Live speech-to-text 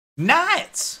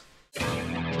Knights!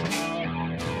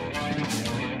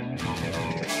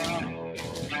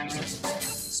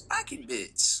 Spiky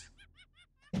bits.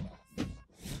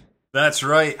 That's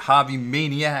right, hobby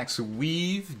maniacs.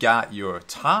 We've got your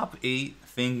top 8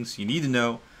 things you need to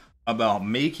know about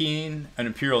making an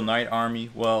Imperial Knight army.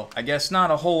 Well, I guess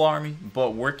not a whole army,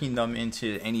 but working them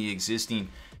into any existing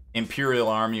Imperial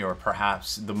army, or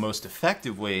perhaps the most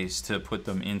effective ways to put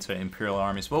them into Imperial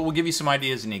armies. But we'll give you some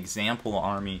ideas in example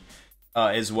army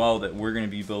as well that we're going to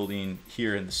be building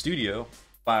here in the studio.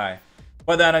 By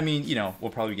that I mean, you know,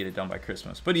 we'll probably get it done by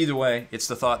Christmas. But either way, it's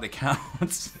the thought that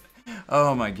counts.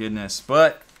 Oh my goodness.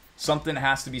 But something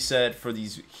has to be said for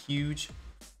these huge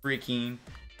freaking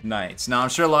knights. Now, I'm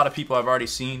sure a lot of people have already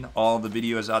seen all the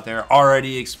videos out there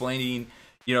already explaining,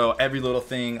 you know, every little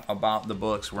thing about the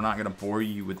books. We're not going to bore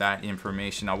you with that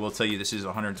information. I will tell you this is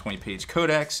a 120-page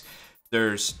codex.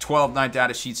 There's 12 knight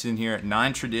data sheets in here,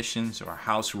 9 traditions or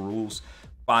house rules.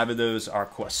 5 of those are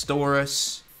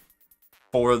Questoris.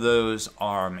 4 of those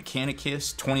are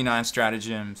Mechanicus. 29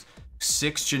 stratagems.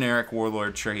 6 generic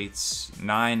warlord traits.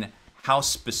 9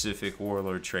 house-specific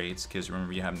warlord traits, because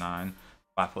remember you have 9.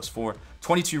 5 plus 4.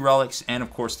 22 relics, and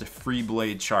of course the free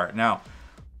blade chart. Now,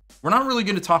 we're not really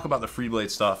going to talk about the free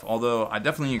blade stuff, although I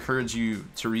definitely encourage you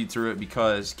to read through it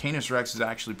because Canis Rex is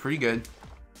actually pretty good.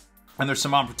 And there's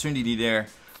some opportunity there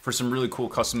for some really cool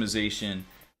customization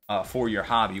for your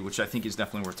hobby, which I think is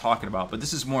definitely worth talking about. But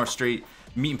this is more straight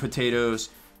meat and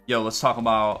potatoes. Yo, let's talk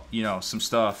about, you know, some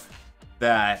stuff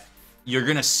that you're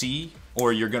going to see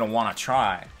or you're going to want to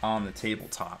try on the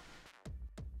tabletop.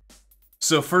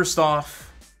 So first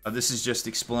off, this is just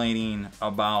explaining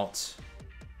about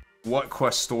what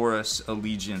Questoris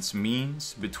allegiance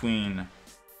means between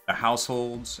the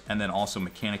households and then also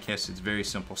Mechanicus. It's very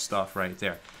simple stuff right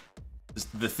there.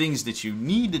 The things that you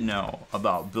need to know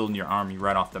about building your army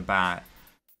right off the bat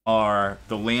are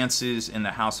the lances and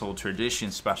the household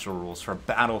tradition special rules for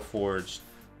battle-forged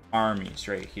armies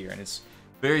right here. And it's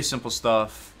very simple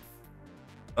stuff.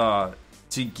 To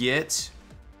get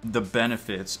the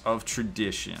benefits of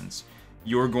traditions,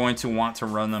 you're going to want to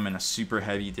run them in a super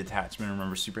heavy detachment.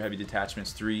 Remember, super heavy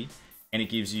detachment's 3, and it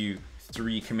gives you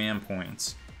 3 command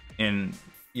points in,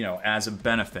 you know, as a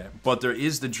benefit. But there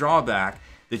is the drawback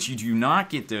that you do not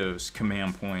get those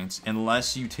command points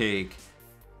unless you take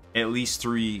at least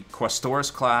 3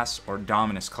 Questoris class or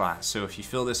Dominus class. So if you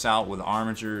fill this out with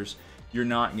armigers, you're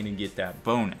not going to get that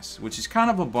bonus, which is kind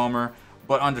of a bummer,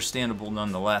 but understandable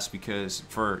nonetheless, because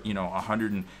for, you know,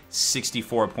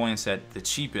 164 points at the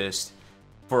cheapest,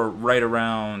 for right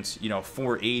around, you know,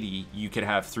 480, you could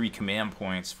have 3 command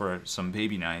points for some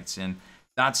baby knights, and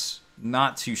that's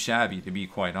not too shabby, to be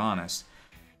quite honest.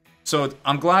 So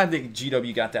I'm glad that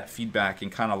GW got that feedback and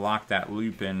kind of locked that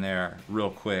loop in there real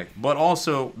quick. But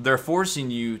also, they're forcing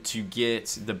you to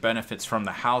get the benefits from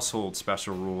the household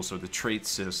special rules or the trait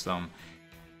system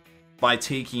by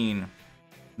taking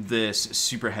this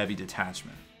super heavy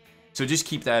detachment. So just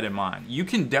keep that in mind. You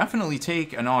can definitely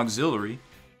take an auxiliary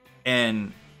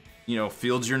and, you know,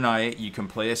 field your knight. You can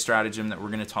play a stratagem that we're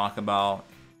going to talk about,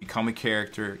 become a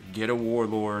character, get a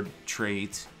warlord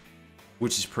trait,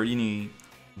 which is pretty neat.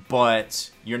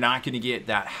 But you're not going to get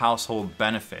that household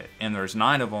benefit, and there's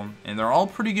 9 of them, and they're all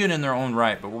pretty good in their own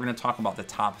right. But we're going to talk about the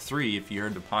top 3. If you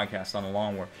heard the podcast on the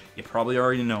long war, you probably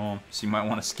already know them, so you might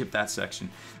want to skip that section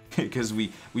because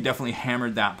we definitely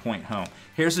hammered that point home.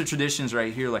 Here's the traditions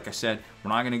right here. Like I said, we're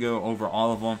not going to go over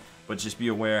all of them, but just be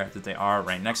aware that they are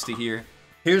right next to here.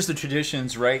 Here's the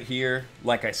traditions right here.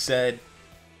 Like I said,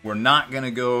 we're not going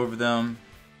to go over them.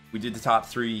 We did the top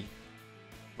 3.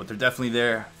 But they're definitely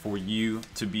there for you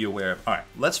to be aware of. All right,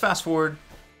 let's fast forward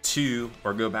to,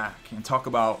 or go back and talk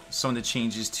about some of the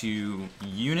changes to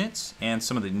units and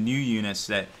some of the new units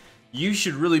that you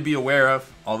should really be aware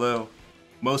of, although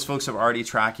most folks are already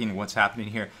tracking what's happening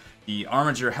here. The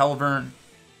Armiger Helvern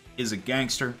is a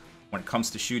gangster when it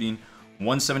comes to shooting.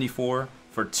 174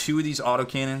 for 2 of these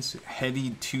autocannons,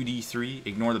 heavy 2d3.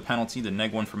 Ignore the penalty, the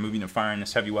 -1 for moving and firing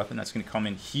this heavy weapon. That's going to come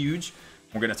in huge.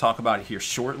 We're going to talk about it here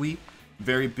shortly.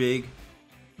 Very big,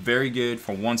 very good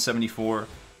for 174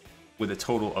 with a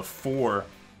total of 4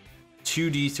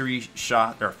 2d3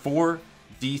 shot, or 4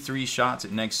 d3 shots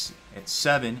at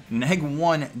 7,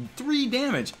 -1, 3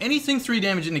 damage. Anything 3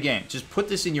 damage in the game. Just put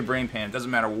this in your brain pan. It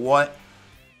doesn't matter what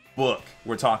book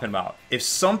we're talking about. If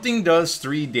something does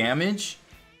 3 damage,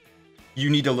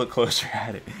 you need to look closer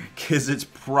at it because it's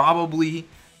probably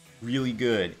really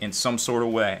good in some sort of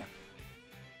way.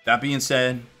 That being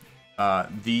said,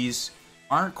 these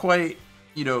aren't quite,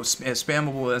 you know, as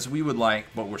spammable as we would like,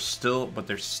 but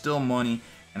there's still money,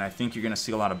 and I think you're going to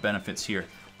see a lot of benefits here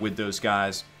with those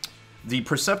guys. The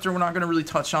Preceptor we're not going to really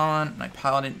touch on. My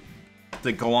Paladin,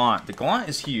 the Gallant. The Gallant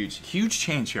is huge. Huge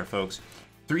change here, folks.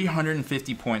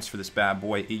 350 points for this bad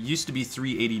boy. It used to be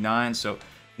 389, so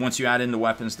once you add in the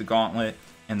weapons, the Gauntlet,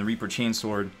 and the Reaper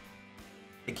Chainsword,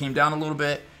 it came down a little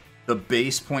bit. The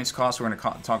base points cost, we're going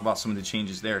to talk about some of the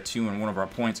changes there, too, in one of our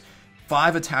points.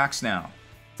 5 attacks now.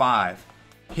 5.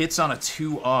 Hits on a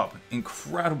 2-up.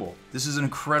 Incredible. This is an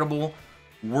incredible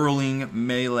whirling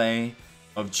melee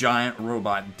of giant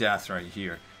robot death right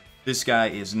here. This guy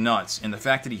is nuts, and the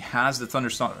fact that he has the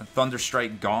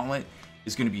Thunderstrike Gauntlet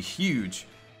is going to be huge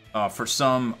for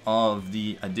some of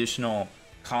the additional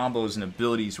combos and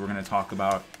abilities we're going to talk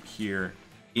about here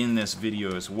in this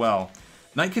video as well.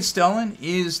 Knight Castellan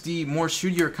is the more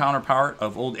shootier counterpart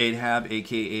of old Ahab,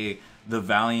 aka the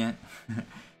Valiant.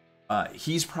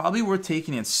 He's probably worth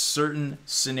taking in certain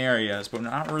scenarios, but we're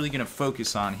not really going to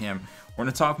focus on him. We're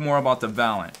going to talk more about the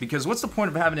Valiant, because what's the point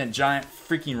of having a giant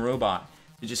freaking robot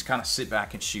to just kind of sit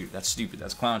back and shoot? That's stupid.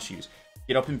 That's clown shoes.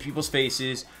 Get up in people's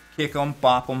faces, kick them,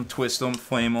 bop them, twist them,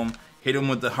 flame them, hit them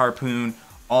with the harpoon,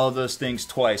 all of those things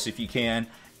twice if you can,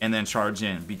 and then charge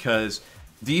in, because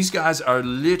these guys are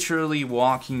literally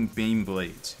walking Bane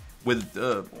Blades with,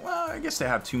 well, I guess they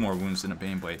have 2 more wounds than a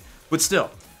Bane Blade, but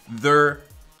still, they're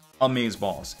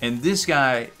amazeballs. And this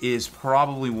guy is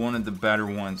probably one of the better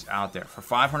ones out there. For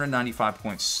 595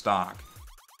 points stock,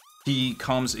 he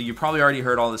comes, you probably already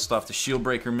heard all this stuff, the shield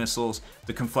breaker missiles,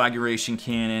 the conflagration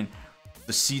cannon,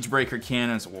 the siege breaker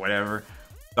cannons, whatever.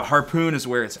 The harpoon is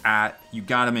where it's at. You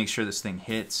got to make sure this thing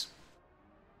hits.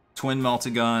 Twin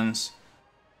melta guns,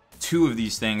 2 of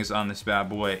these things on this bad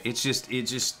boy.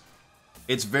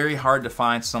 It's very hard to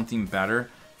find something better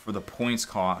for the points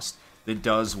cost that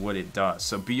does what it does.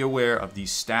 So be aware of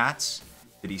these stats,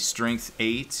 that he's strength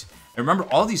 8. And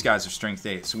remember, all these guys are strength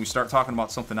 8. So we start talking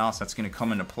about something else that's going to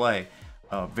come into play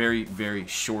very, very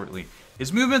shortly.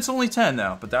 His movement's only 10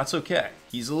 though, but that's okay.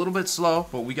 He's a little bit slow,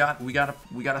 but we got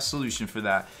a solution for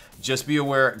that. Just be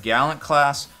aware, Gallant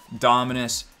class,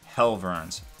 Dominus,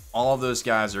 Hellverns. All of those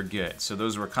guys are good. So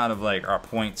those were kind of like our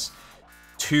points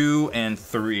 2 and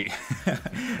 3.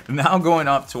 Now going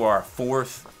up to our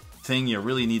 4th thing you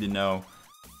really need to know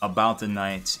about the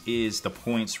Knights is the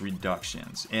points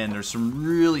reductions. And there's some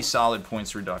really solid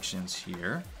points reductions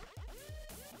here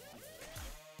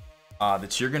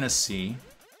that you're going to see.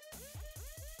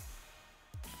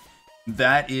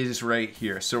 That is right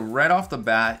here. So right off the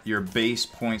bat, your base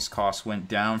points cost went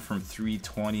down from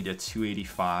 320 to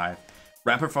 285.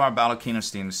 Rapid Fire Battle Cannon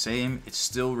staying the same. It's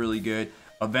still really good.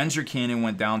 Avenger Cannon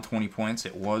went down 20 points.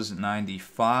 It was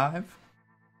 95.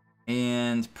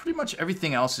 And pretty much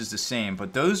everything else is the same.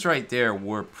 But those right there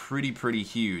were pretty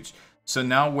huge. So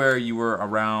now where you were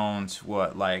around,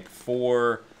 what, like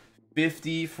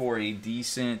 450 for a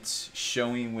decent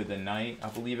showing with a Knight, I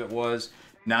believe it was.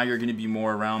 Now you're going to be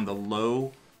more around the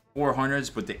low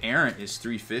 400s. But the Errant is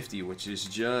 350, which is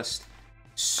just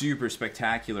super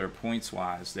spectacular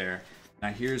points-wise there. Now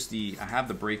here's I have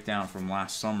the breakdown from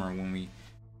last summer when we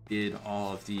did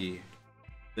all of the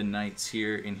Knights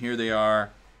here. And here they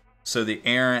are. So the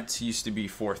Errant used to be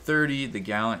 430, the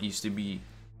Gallant used to be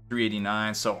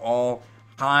 389. So all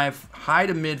high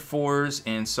to mid 4s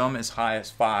and some as high as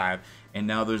 5. And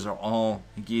now those are all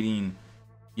getting,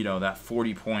 you know, that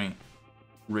 40-point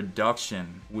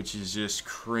reduction, which is just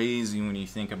crazy when you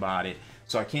think about it.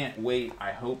 So I can't wait.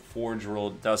 I hope Forge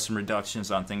World does some reductions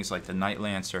on things like the Knight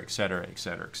Lancer, etc.,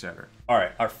 etc., etc. All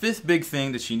right, our 5th big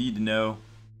thing that you need to know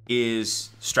is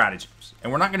stratagems.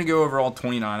 And we're not going to go over all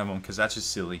 29 of them because that's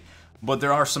just silly. But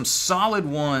there are some solid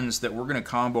ones that we're going to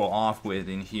combo off with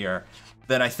in here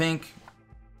that I think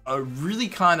really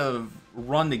kind of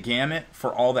run the gamut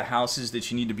for all the houses that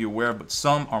you need to be aware of, but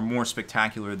some are more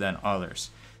spectacular than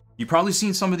others. You've probably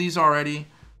seen some of these already,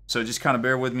 so just kind of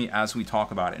bear with me as we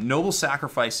talk about it. Noble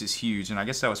Sacrifice is huge, and I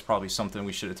guess that was probably something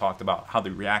we should have talked about, how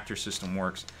the reactor system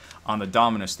works on the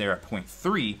Dominus there at point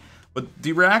 3. But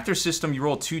the reactor system, you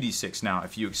roll 2d6 now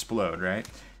if you explode, right?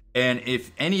 And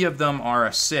if any of them are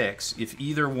a 6, if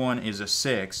either one is a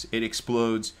 6, it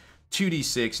explodes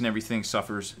 2d6 and everything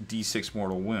suffers d6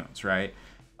 mortal wounds, right?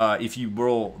 If you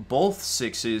roll both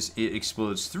 6s, it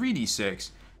explodes 3d6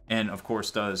 and, of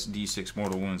course, does d6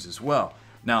 mortal wounds as well.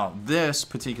 Now, this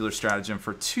particular stratagem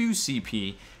for 2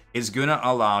 CP is going to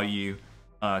allow you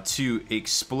to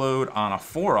explode on a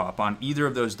 4-up on either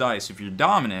of those dice if you're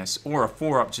Dominus, or a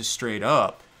 4-up just straight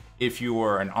up if you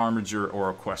are an Armiger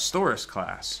or a Questoris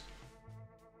class.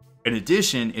 In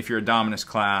addition, if you're a Dominus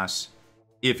class,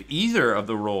 if either of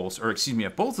the rolls, or excuse me,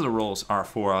 if both of the rolls are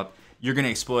 4-up, you're going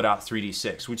to explode out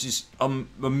 3d6, which is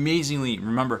amazingly,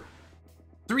 remember,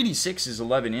 3d6 is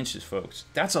 11 inches, folks.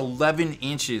 That's 11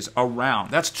 inches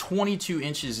around. That's 22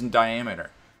 inches in diameter.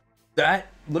 That,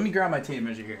 let me grab my tape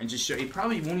measure here and just show you. It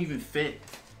probably won't even fit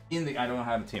in the, I don't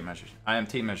have a tape measure. I am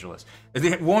tape measureless.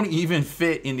 It won't even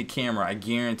fit in the camera, I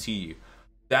guarantee you.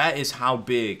 That is how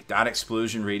big that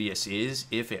explosion radius is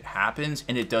if it happens,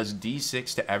 and it does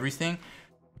D6 to everything.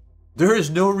 There is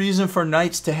no reason for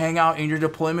knights to hang out in your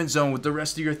deployment zone with the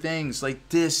rest of your things. Like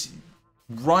this,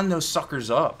 run those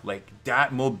suckers up. Like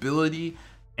that mobility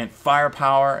and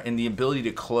firepower and the ability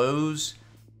to close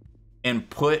and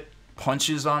put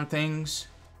punches on things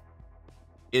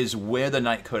is where the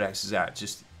Knight Codex is at.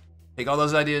 Just take all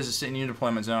those ideas and sit in your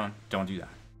deployment zone. Don't do that.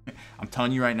 I'm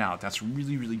telling you right now, that's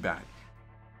really, really bad.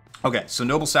 Okay, so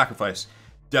Noble Sacrifice,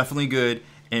 definitely good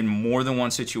in more than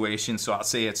one situation. So I'll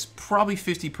say it's probably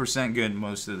 50% good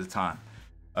most of the time.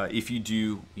 If you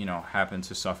do, you know, happen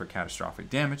to suffer catastrophic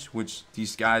damage, which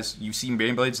these guys, you've seen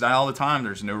Beyblades die all the time.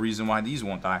 There's no reason why these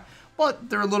won't die. But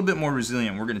they're a little bit more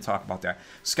resilient. We're going to talk about that.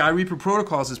 Sky Reaper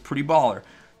Protocols is pretty baller.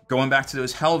 Going back to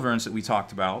those Hellverns that we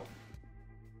talked about,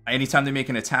 anytime they make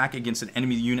an attack against an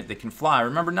enemy unit that can fly,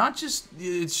 remember,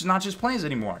 it's not just planes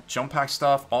anymore. Jump pack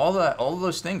stuff, all of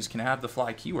those things can have the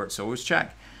fly keyword, so always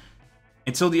check.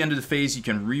 Until the end of the phase, you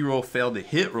can reroll failed to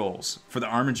hit rolls for the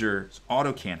Armiger's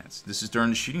autocannons. This is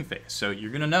during the shooting phase, so you're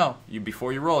going to know.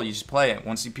 Before you roll, you just play it.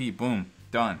 1 CP, boom,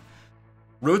 done.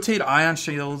 Rotate ion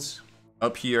shields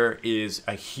up here is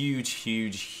a huge,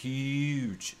 huge,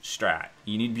 huge strat.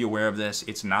 You need to be aware of this.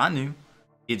 It's not new.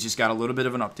 It just got a little bit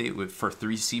of an update for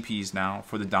 3 CPs now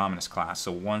for the Dominus class.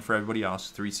 So 1 for everybody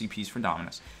else, 3 CPs for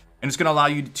Dominus. And it's going to allow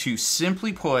you to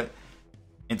simply put,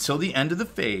 until the end of the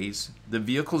phase, the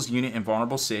vehicle's unit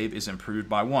invulnerable save is improved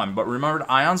by 1. But remember,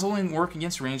 ions only work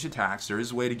against ranged attacks. There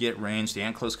is a way to get ranged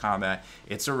and close combat.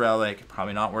 It's a relic,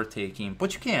 probably not worth taking,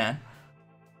 but you can.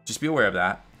 Just be aware of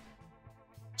that.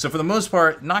 So for the most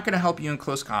part, not going to help you in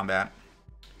close combat.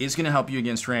 It's going to help you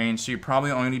against range, so you're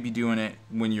probably only going to be doing it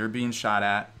when you're being shot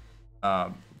at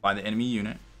by the enemy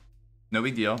unit. No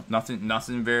big deal.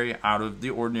 Nothing very out of the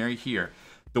ordinary here.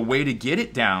 The way to get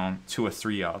it down to a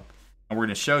 3-up, and we're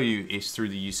going to show you, is through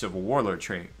the use of a Warlord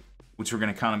trait, which we're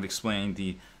going to kind of explain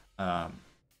the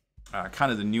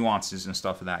kind of the nuances and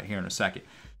stuff of that here in a second.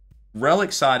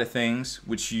 Relic side of things,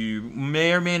 which you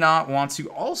may or may not want to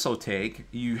also take,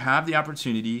 you have the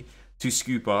opportunity to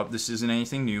scoop up. This isn't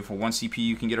anything new. For 1 CP,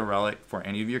 you can get a relic for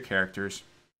any of your characters.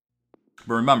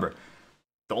 But remember,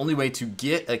 the only way to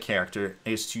get a character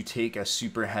is to take a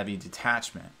super heavy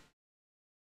detachment.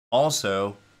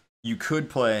 Also, you could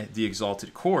play the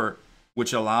Exalted Court,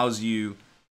 which allows you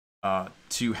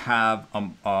to have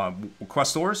a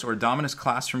Questors or Dominus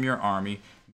class from your army,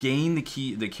 gain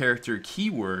the character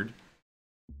keyword,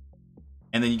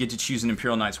 and then you get to choose an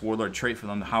Imperial Knight's Warlord trait for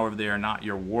them. However, they are not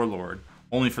your Warlord,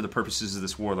 only for the purposes of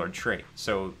this Warlord trait.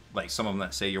 So, like some of them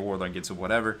that say your Warlord gets a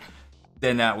whatever,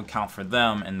 then that would count for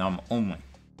them and them only.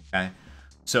 Okay?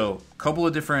 So, a couple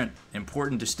of different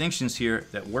important distinctions here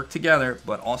that work together,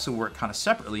 but also work kind of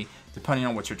separately depending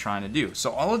on what you're trying to do.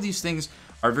 So, all of these things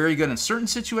are very good in certain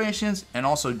situations and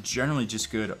also generally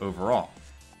just good overall.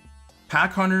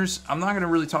 Pack Hunters, I'm not going to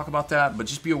really talk about that, but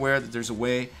just be aware that there's a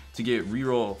way to get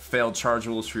reroll failed charge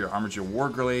rules for your Armiger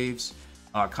Wargraves,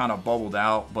 kind of bubbled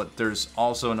out, but there's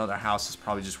also another house that's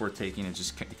probably just worth taking and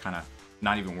just kind of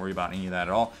not even worry about any of that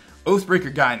at all.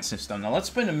 Oathbreaker Guidance System. Now let's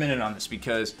spend a minute on this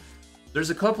because there's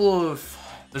a couple of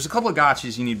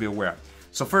gotchas you need to be aware of.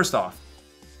 So first off,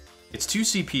 it's 2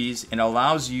 CPs and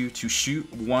allows you to shoot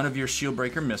one of your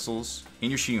Shieldbreaker missiles in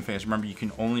your shooting phase. Remember, you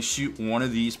can only shoot one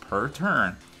of these per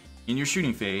turn in your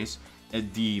shooting phase.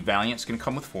 The Valiant's going to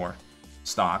come with 4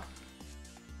 stock.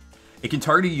 It can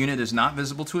target a unit that is not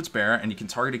visible to its bearer, and you can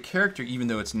target a character even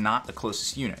though it's not the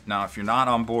closest unit. Now, if you're not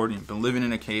on board and you've been living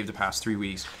in a cave the past 3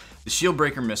 weeks, the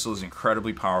Shieldbreaker missile is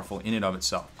incredibly powerful in and of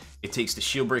itself. It takes the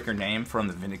Shieldbreaker name from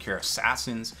the Vindicare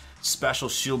Assassin's special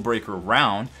Shieldbreaker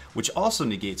round, which also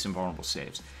negates invulnerable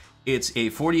saves. It's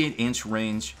a 48-inch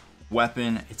range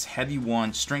weapon. It's heavy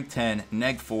 1, strength 10,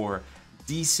 neg 4,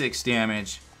 d6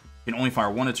 damage. Can only fire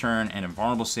 1 a turn, and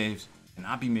invulnerable saves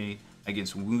cannot be made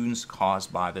against wounds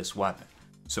caused by this weapon.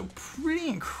 So pretty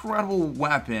incredible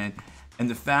weapon, and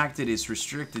the fact that it's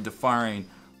restricted to firing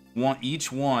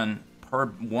each one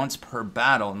once per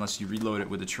battle, unless you reload it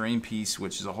with a terrain piece,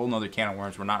 which is a whole nother can of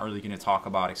worms we're not really going to talk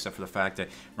about, except for the fact that,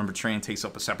 remember, terrain takes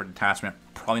up a separate detachment.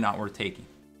 Probably not worth taking,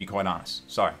 to be quite honest.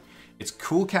 Sorry. It's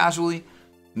cool casually,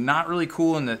 not really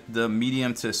cool in the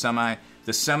medium to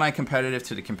semi-competitive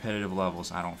to the competitive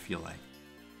levels, I don't feel like.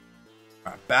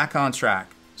 All right, back on track.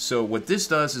 So what this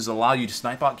does is allow you to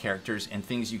snipe out characters and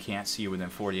things you can't see within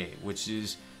 48, which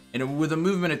is And with a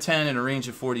movement of 10 and a range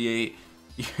of 48,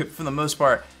 for the most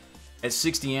part, at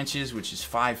 60 inches, which is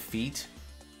 5 feet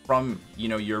from, you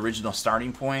know, your original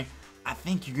starting point, I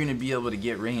think you're going to be able to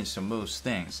get range to most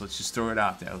things. Let's just throw it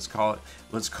out there. Let's call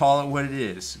it what it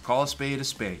is. Call a spade a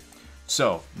spade.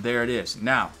 So there it is.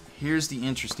 Now, here's the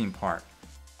interesting part.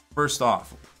 First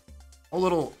off, a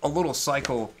little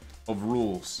cycle of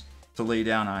rules to lay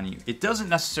down on you. It doesn't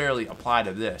necessarily apply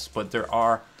to this, but there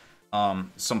are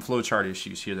some flowchart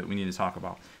issues here that we need to talk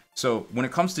about. So when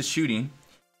it comes to shooting,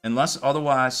 unless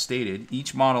otherwise stated,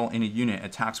 each model in a unit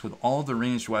attacks with all of the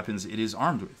ranged weapons it is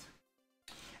armed with.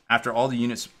 After all of the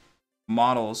units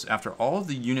models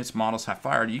have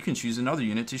fired, you can choose another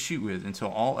unit to shoot with until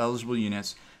all eligible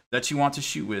units that you want to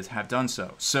shoot with have done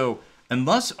so. So,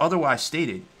 unless otherwise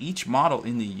stated, each model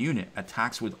in the unit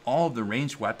attacks with all of the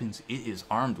ranged weapons it is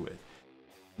armed with.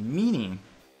 Meaning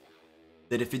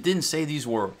that if it didn't say these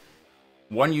were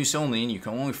one use only and you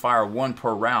can only fire one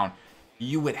per round,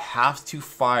 you would have to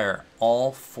fire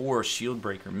all 4 shield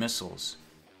breaker missiles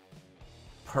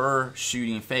per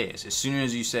shooting phase. As soon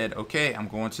as you said, okay, I'm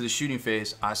going to the shooting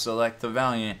phase, I select the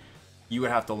Valiant, you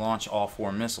would have to launch all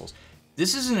 4 missiles.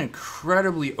 This is an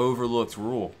incredibly overlooked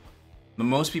rule. But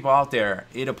most people out there,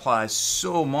 it applies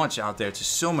so much out there to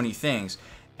so many things,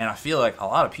 and I feel like a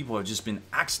lot of people have just been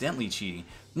accidentally cheating.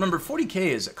 Remember, 40K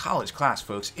is a college class,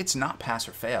 folks. It's not pass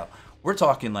or fail. We're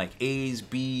talking like A's,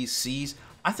 B's, C's.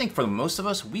 I think for most of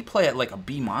us, we play at like a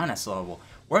B- level.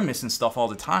 We're missing stuff all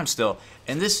the time still,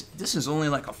 and this is only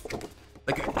like an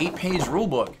 8-page rule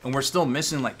book, and we're still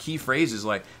missing like key phrases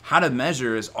like how to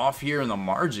measure is off here in the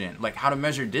margin, like how to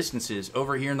measure distances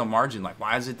over here in the margin, like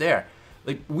why is it there?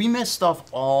 Like we miss stuff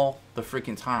all the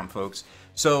freaking time, folks.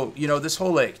 So you know, this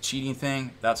whole like cheating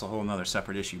thing, that's a whole nother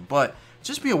separate issue. But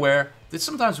just be aware that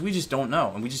sometimes we just don't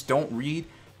know, and we just don't read,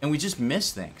 and we just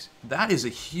miss things. That is a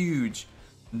huge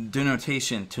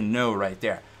denotation to know right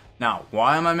there. Now,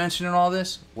 why am I mentioning all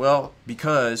this? Well,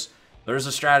 because there's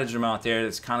a stratagem out there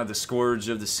that's kind of the scourge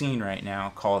of the scene right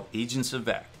now called Agents of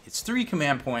Vect. It's 3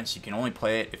 command points. You can only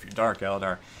play it if you're Dark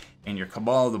Eldar and you're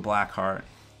Cabal of the Blackheart.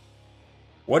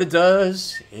 What it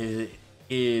does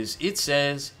is it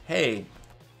says, hey,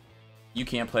 you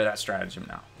can't play that stratagem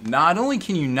now. Not only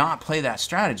can you not play that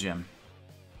stratagem,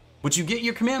 but you get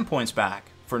your command points back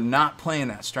for not playing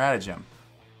that stratagem.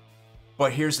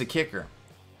 But here's the kicker.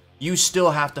 You still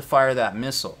have to fire that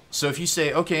missile. So if you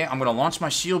say, okay, I'm going to launch my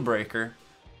shield breaker,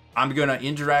 I'm going to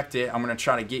indirect it, I'm going to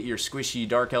try to get your squishy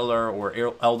Dark Eldar or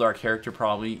Eldar character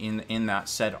probably in that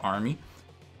said army.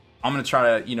 I'm going to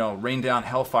try to, you know, rain down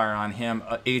hellfire on him.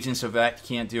 Agents of Vect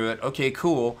can't do it. Okay,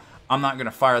 cool. I'm not going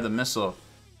to fire the missile.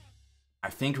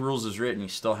 I think rules is written, you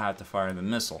still have to fire the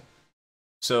missile.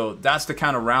 So that's the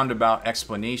kind of roundabout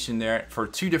explanation there for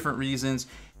 2 different reasons.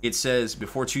 It says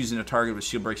before choosing a target with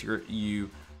shield breaker,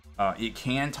 it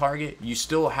can target. You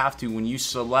still have to, when you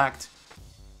select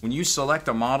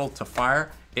a model to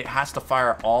fire, it has to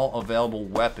fire all available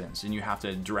weapons, and you have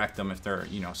to direct them if they're,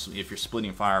 you know, if you're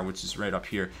splitting fire, which is right up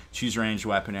here. Choose ranged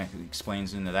weapon, it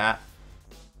explains into that.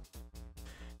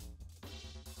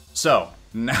 So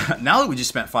now that we just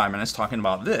spent 5 minutes talking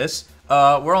about this,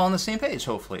 we're all on the same page,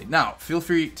 hopefully. Now, feel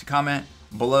free to comment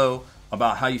below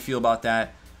about how you feel about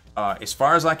that. As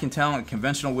far as I can tell, and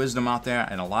conventional wisdom out there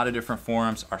and a lot of different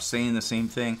forums are saying the same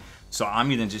thing. So I'm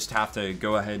going to just have to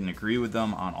go ahead and agree with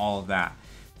them on all of that.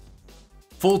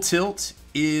 Full tilt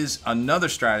is another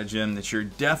stratagem that you're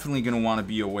definitely going to want to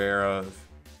be aware of.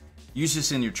 Use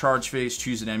this in your charge phase.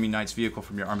 Choose an enemy knight's vehicle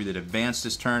from your army that advanced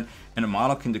this turn, and a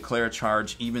model can declare a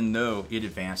charge even though it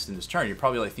advanced in this turn. You're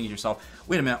probably like thinking to yourself,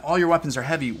 wait a minute, all your weapons are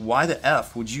heavy. Why the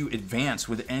F would you advance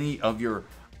with any of your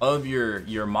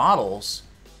models?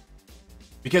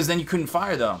 Because then you couldn't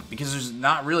fire them, because there's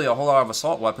not really a whole lot of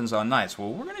assault weapons on knights. Well,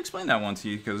 we're going to explain that one to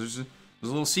you, because there's a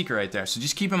little secret right there. So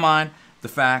just keep in mind the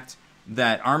fact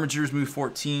that Armigers move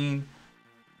 14,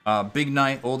 Big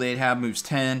Knight, Old Ahab moves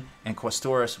 10, and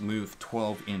Questoris move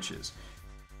 12 inches.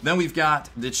 Then we've got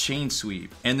the Chain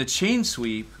Sweep. And the Chain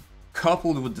Sweep,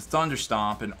 coupled with the Thunder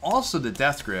Stomp and also the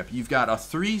Death Grip, you've got a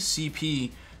 3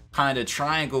 CP kind of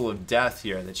triangle of death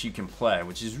here that you can play,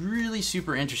 which is really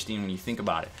super interesting when you think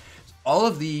about it. All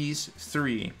of these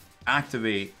 3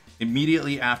 activate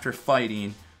immediately after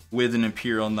fighting with an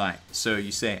Imperial Knight. So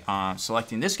you say, I'm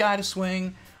selecting this guy to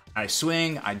swing, I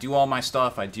do all my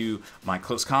stuff, I do my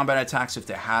close combat attacks if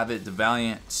they have it. The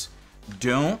Valiants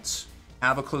don't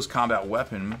have a close combat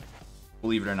weapon,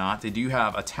 believe it or not. They do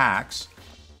have attacks,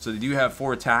 so they do have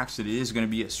 4 attacks. It is going to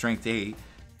be at strength 8,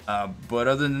 but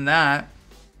other than that,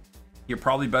 you're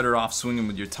probably better off swinging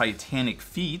with your Titanic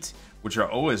feet, which are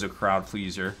always a crowd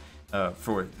pleaser.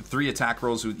 for 3 attack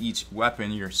rolls with each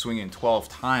weapon, you're swinging 12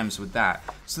 times with that.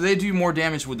 So they do more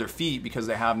damage with their feet because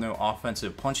they have no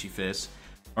offensive punchy fists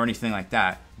or anything like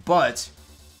that. But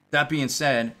that being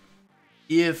said,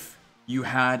 if you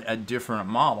had a different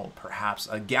model, perhaps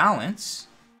a Gallant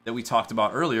that we talked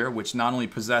about earlier, which not only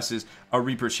possesses a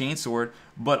Reaper Chainsword,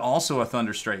 but also a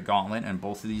Thunderstrike Gauntlet, and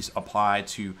both of these apply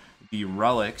to the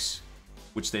relics,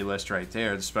 which they list right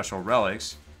there, the special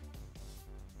relics,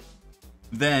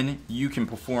 then you can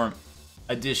perform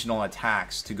additional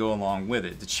attacks to go along with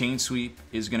it. The Chain Sweep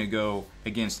is going to go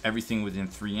against everything within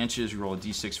 3 inches. You roll a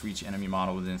d6 for each enemy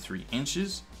model within 3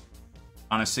 inches.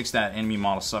 On a 6, that enemy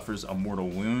model suffers a mortal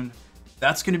wound.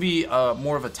 That's going to be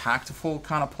more of a tactical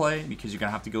kind of play because you're going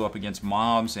to have to go up against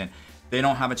mobs and they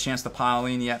don't have a chance to pile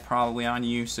in yet probably on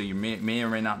you, so you may or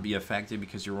may not be affected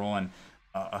because you're rolling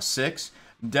a 6.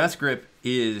 Death Grip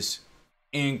is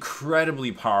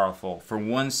incredibly powerful. For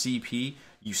 1 CP,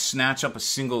 you snatch up a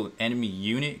single enemy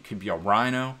unit. Could be a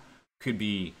Rhino, could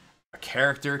be a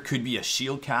character, could be a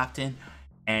shield captain,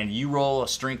 and you roll a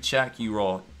strength check. You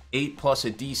roll 8 plus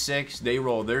a d6. They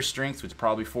roll their strength, which is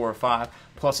probably 4 or 5,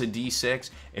 plus a d6.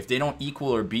 If they don't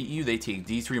equal or beat you, they take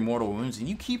d3 mortal wounds, and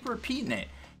you keep repeating it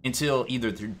until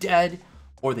either they're dead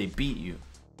or they beat you.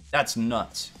 That's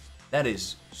nuts. That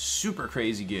is super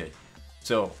crazy good.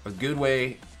 So a good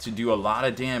way to do a lot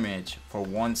of damage for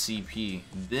 1 CP.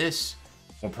 This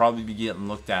will probably be getting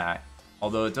looked at,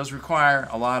 although it does require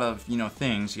a lot of, you know,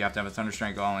 things. You have to have a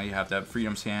Thunderstrike Gauntlet, you have to have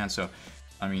Freedom's Hand, so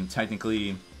I mean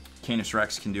technically Canis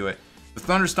Rex can do it. The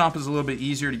Thunder Stomp is a little bit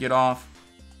easier to get off.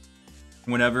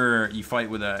 Whenever you fight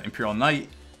with an Imperial Knight,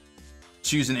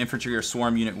 choose an infantry or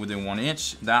swarm unit within 1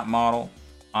 inch. That model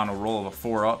on a roll of a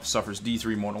 4 up suffers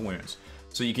d3 mortal wounds.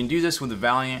 So you can do this with the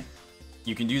Valiant,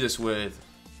 you can do this with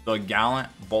the Gallant,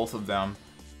 both of them,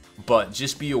 but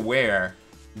just be aware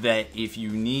that if you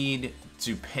need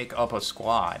to pick up a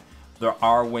squad, there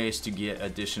are ways to get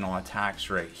additional attacks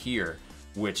right here,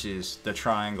 which is the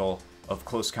triangle of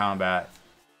close combat,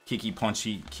 kicky,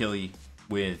 punchy, killy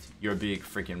with your big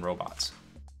freaking robots.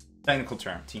 Technical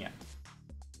term, TN.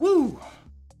 Woo!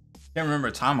 Can't remember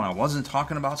a time when I wasn't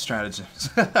talking about stratagems.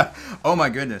 Oh my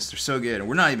goodness, they're so good.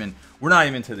 We're not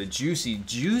even to the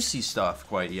juicy stuff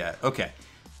quite yet. Okay,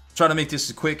 try to make this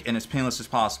as quick and as painless as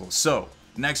possible. So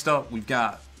next up, we've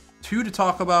got 2 to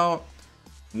talk about.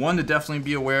 1 to definitely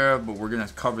be aware of, but we're gonna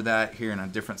cover that here in a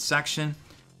different section.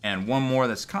 And 1 more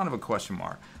that's kind of a question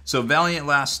mark. So Valiant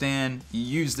Last Stand, you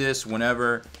use this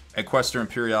whenever a Questor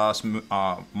Imperialis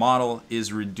model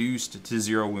is reduced to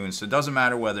 0 wounds. So it doesn't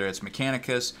matter whether it's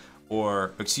Mechanicus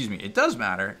or, excuse me, it does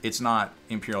matter. It's not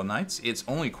Imperial Knights, it's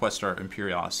only Questor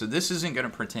Imperialis. So this isn't going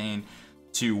to pertain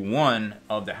to one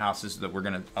of the houses that we're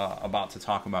going to about to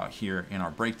talk about here in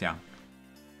our breakdown.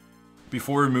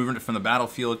 Before removing it from the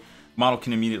battlefield, model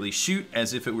can immediately shoot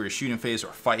as if it were a shooting phase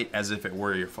or fight as if it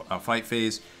were your fight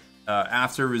phase.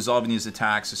 After resolving these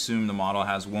attacks, assume the model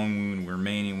has 1 wound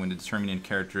remaining when determining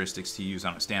characteristics to use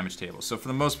on its damage table. So for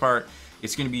the most part,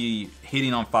 it's going to be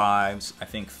hitting on 5s, I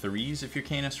think 3s if you're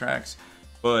Canis Rex,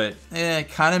 but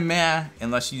kind of meh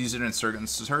unless you use it in certain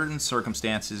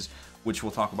circumstances, which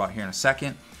we'll talk about here in a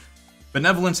second.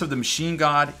 Benevolence of the Machine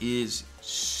God is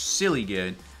silly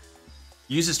good.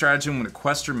 Use a stratagem when a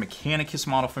Questor Mechanicus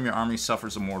model from your army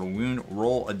suffers a mortal wound.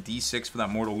 Roll a d6 for that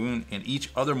mortal wound, and each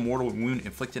other mortal wound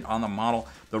inflicted on the model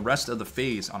the rest of the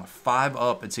phase on a 5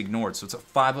 up, it's ignored. So it's a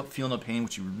 5 up feeling of pain,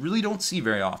 which you really don't see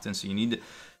very often. So you need to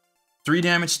 3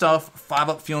 damage stuff, 5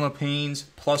 up feeling of pains,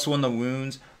 +1 the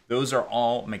wounds. Those are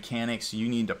all mechanics. You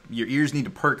need to, your ears need to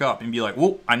perk up and be like,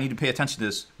 whoa, I need to pay attention to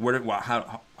this.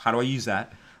 How do I use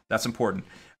that? That's important.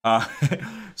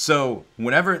 So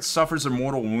whenever it suffers a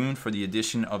mortal wound for the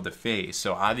addition of the phase,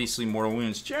 so obviously mortal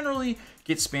wounds generally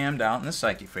get spammed out in the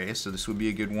psychic phase, so this would be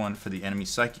a good one for the enemy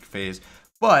psychic phase,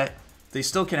 but they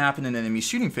still can happen in enemy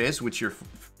shooting phase, which you're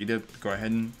free to go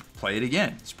ahead and play it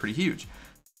again. It's pretty huge.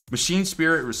 Machine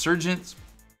Spirit Resurgence,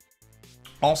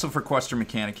 also for Questor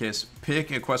Mechanicus.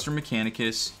 Pick a Questor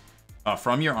Mechanicus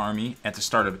from your army at the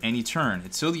start of any turn.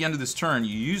 Until the end of this turn,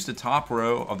 you use the top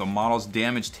row of the model's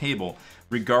damage table,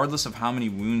 regardless of how many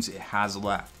wounds it has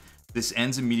left. This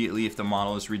ends immediately if the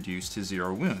model is reduced to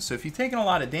 0 wounds. So if you've taken a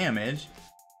lot of damage,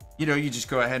 you know, you just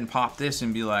go ahead and pop this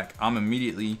and be like, I'm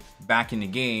immediately back in the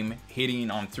game,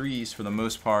 hitting on 3s for the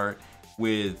most part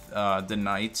with the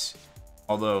Knights,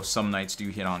 although some Knights do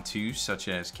hit on 2s, such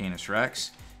as Canis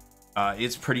Rex.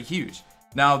 It's pretty huge.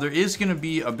 Now, there is going to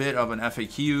be a bit of an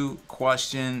FAQ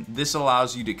question. This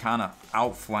allows you to kind of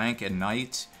outflank a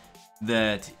Knight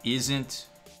that isn't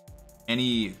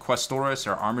any Questoris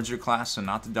or Armiger class, so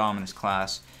not the Dominus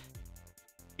class.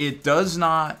 It does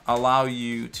not allow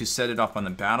you to set it up on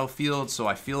the battlefield, so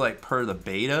I feel like per the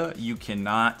beta, you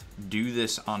cannot do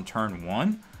this on turn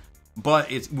 1,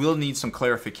 but it will need some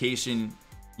clarification.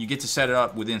 You get to set it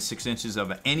up within 6 inches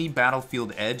of any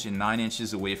battlefield edge and 9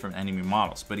 inches away from enemy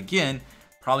models. But again,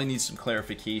 probably needs some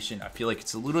clarification. I feel like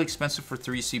it's a little expensive for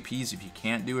 3 CPs if you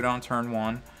can't do it on turn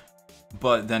 1.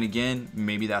 But then again,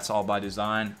 maybe that's all by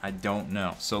design. I don't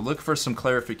know. So look for some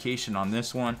clarification on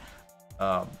this one.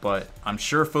 But I'm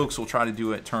sure folks will try to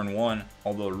do it turn 1,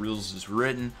 although the rules is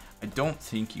written. I don't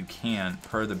think you can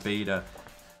per the beta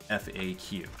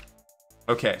FAQ.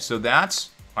 Okay, so that's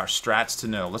our strats to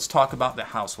know. Let's talk about the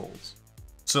households.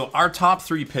 So our top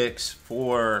 3 picks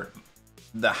for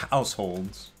the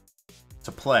households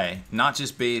to play, not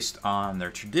just based on their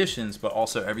traditions, but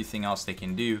also everything else they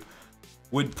can do,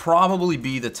 would probably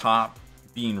be the top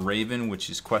being Raven, which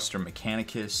is Questor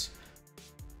Mechanicus,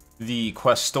 the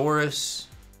Questoris,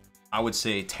 I would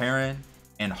say Terran,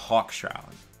 and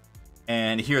Hawkshroud.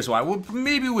 And here's why. Well,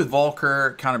 maybe with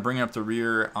Volker kind of bringing up the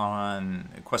rear on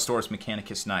Questoris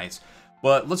Mechanicus Knights.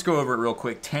 But let's go over it real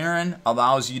quick. Terran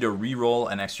allows you to re-roll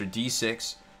an extra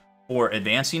d6 for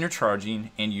advancing or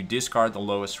charging, and you discard the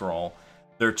lowest roll.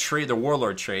 Their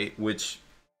Warlord trait, which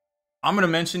I'm going to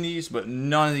mention these, but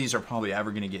none of these are probably ever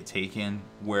going to get taken,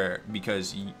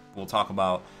 because we'll talk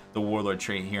about the Warlord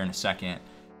trait here in a second.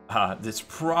 That's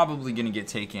probably going to get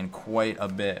taken quite a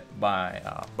bit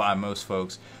by most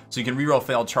folks. So you can reroll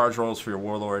failed charge rolls for your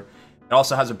Warlord. It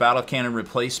also has a battle cannon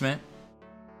replacement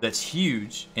that's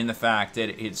huge in the fact that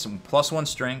it's +1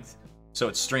 strength, so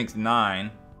it's strength 9.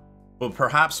 But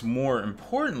perhaps more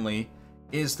importantly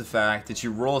is the fact that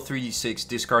you roll a 3d6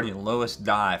 discarding the lowest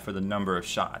die for the number of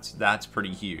shots. That's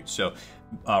pretty huge. So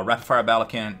rapid fire battle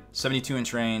cannon,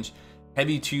 72-inch range,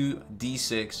 heavy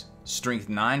 2d6, strength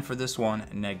 9 for this one,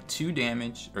 -2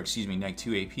 damage, or excuse me,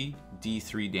 -2 AP,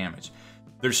 d3 damage.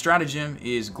 Their stratagem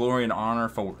is glory and honor.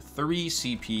 For 3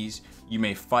 CPs, you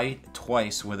may fight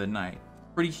twice with a knight.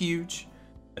 Pretty huge.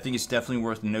 I think it's definitely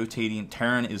worth notating.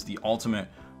 Terran is the ultimate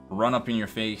run up in your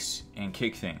face and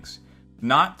kick things.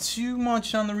 Not too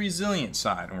much on the resilient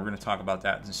side, and we're going to talk about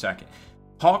that in a second.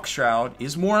 Hawkshroud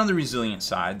is more on the resilient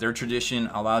side. Their tradition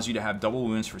allows you to have double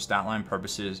wounds for stat line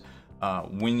purposes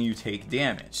when you take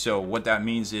damage. So what that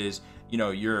means is, you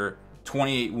know, your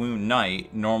 28 wound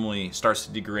knight normally starts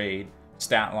to degrade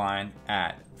stat line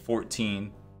at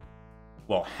 14,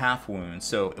 well, half wounds.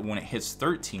 So when it hits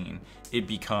 13, it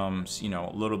becomes, you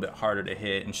know, a little bit harder to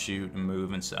hit and shoot and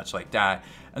move and such like that.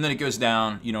 And then it goes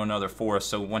down, you know, another 4.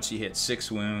 So once you hit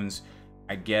 6 wounds,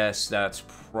 I guess that's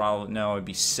probably, no, it'd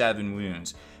be 7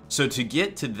 wounds. So to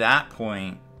get to that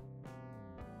point,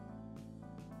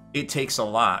 it takes a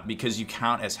lot because you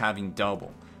count as having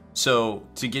double. So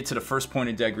to get to the first point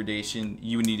of degradation,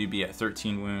 you would need to be at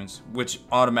 13 wounds, which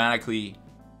automatically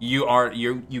you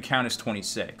count as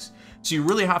 26. So you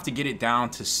really have to get it down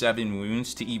to 7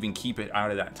 wounds to even keep it out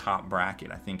of that top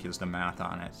bracket, I think is the math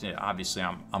on it. Yeah, obviously,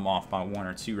 I'm off by 1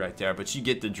 or 2 right there, but you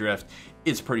get the drift.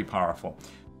 It's pretty powerful.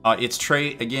 Its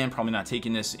trait, again, probably not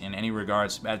taking this in any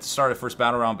regards. At the start of first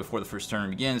battle round, before the first turn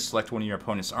begins, select one of your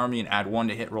opponent's army and add 1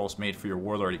 to hit rolls made for your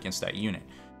Warlord against that unit.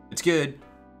 It's good,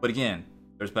 but again,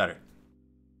 there's better.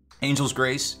 Angel's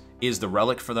Grace is the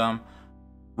relic for them.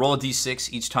 Roll a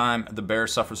d6 each time the Baer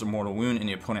suffers a mortal wound in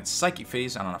the opponent's psychic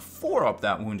phase, and on a 4-up,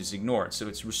 that wound is ignored. So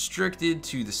it's restricted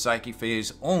to the psychic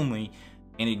phase only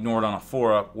and ignored on a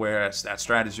 4-up, whereas that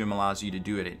stratagem allows you to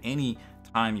do it at any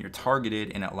time you're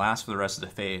targeted, and it lasts for the rest of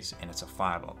the phase, and it's a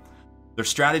 5-up. Their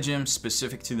stratagem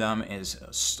specific to them is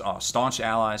staunch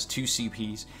allies, 2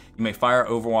 CPs. You may fire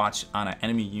Overwatch on an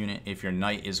enemy unit if your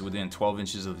knight is within 12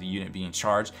 inches of the unit being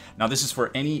charged. Now this is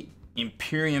for any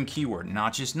Imperium keyword,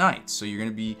 not just knights. So you're going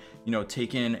to be, you know,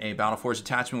 taking a Battle Force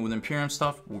attachment with Imperium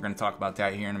stuff. We're going to talk about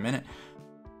that here in a minute.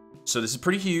 So this is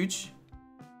pretty huge.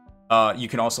 You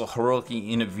can also heroically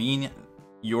intervene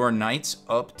your knights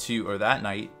up to, or that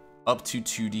knight, up to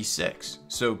 2d6.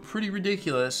 So pretty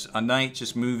ridiculous. A knight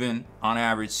just moving on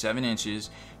average 7 inches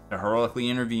to heroically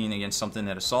intervene against something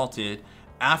that assaulted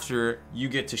after you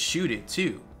get to shoot it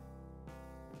too.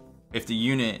 If the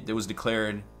unit that was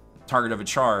declared target of a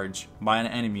charge by an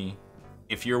enemy,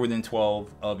 if you're within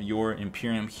 12 of your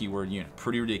Imperium keyword unit.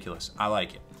 Pretty ridiculous. I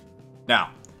like it.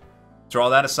 Now, throw all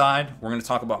that aside, we're going to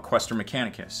talk about Questor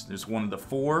Mechanicus. There's one of the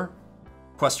 4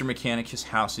 Questor Mechanicus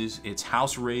houses. It's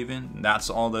House Raven. That's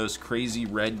all those crazy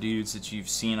red dudes that you've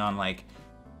seen on like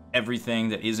everything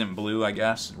that isn't blue, I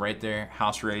guess. Right there,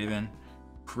 House Raven.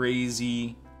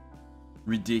 Crazy,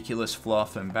 ridiculous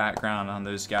fluff and background on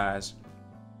those guys.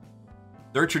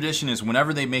 Their tradition is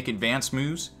whenever they make advanced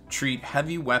moves, treat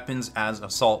heavy weapons as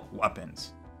assault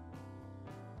weapons.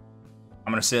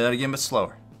 I'm going to say that again, but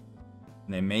slower.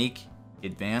 When they make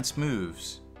advanced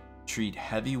moves, treat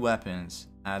heavy weapons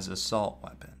as assault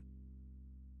weapons.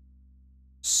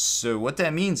 So what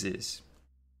that means is,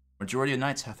 majority of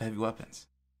knights have heavy weapons.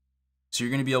 So you're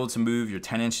going to be able to move your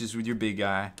 10 inches with your big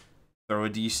guy, throw a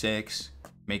d6,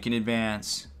 make an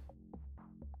advance,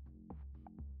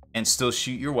 and still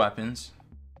shoot your weapons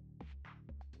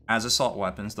as assault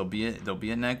weapons. They'll be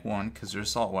a neg 1 because they're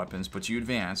assault weapons, but you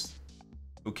advanced.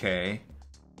 Okay,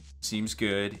 seems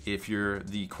good. If you're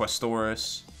the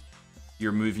Questoris,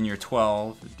 you're moving your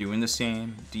 12, doing the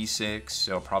same, d6,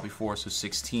 so probably 4, so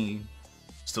 16.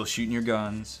 Still shooting your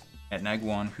guns at neg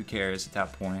 1, who cares at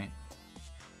that point.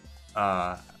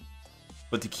 But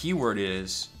the key word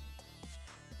is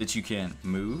that you can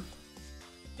move,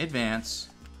 advance,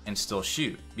 and still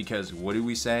shoot. Because what did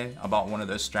we say about one of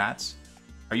those strats?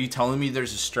 Are you telling me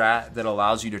there's a strat that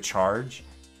allows you to charge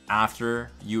after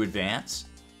you advance?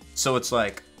 So it's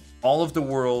like all of the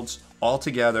worlds all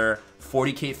together,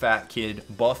 40k fat kid,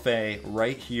 buffet,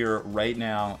 right here, right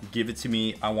now. Give it to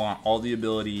me. I want all the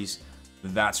abilities.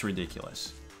 That's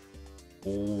ridiculous.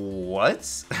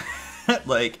 What?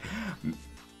 Like,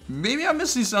 maybe I'm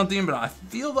missing something, but I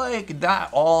feel like that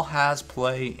all has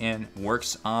play and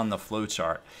works on the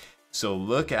flowchart. So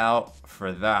look out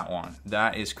for that one.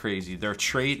 That is crazy. Their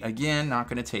trait, again, not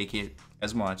going to take it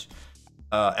as much.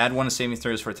 Add 1 to saving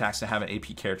throws for attacks that have an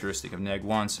AP characteristic of neg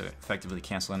 1, so effectively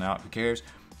canceling out. Who cares?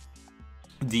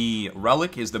 The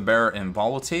relic is the Baer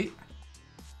Involate.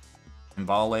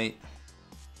 Involate.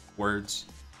 Words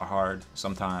are hard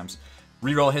sometimes.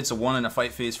 Reroll hits a 1 in a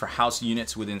fight phase for house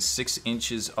units within 6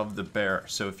 inches of the Baer.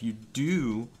 So if you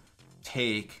do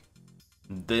take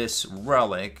this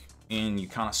relic and you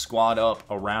kind of squad up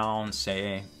around,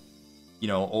 say, you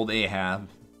know, old Ahab,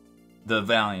 the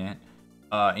Valiant,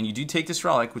 and you do take this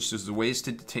relic, which is the ways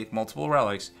to take multiple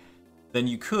relics, then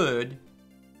you could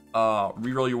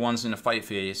reroll your 1s in a fight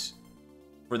phase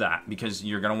for that, because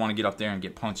you're going to want to get up there and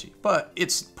get punchy. But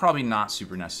it's probably not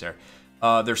super necessary.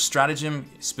 Their stratagem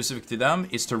specific to them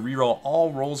is to reroll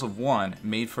all rolls of 1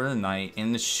 made for the knight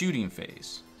in the shooting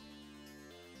phase.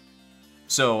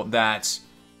 So that's,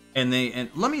 and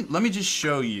let me just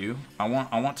show you. I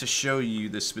want to show you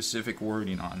the specific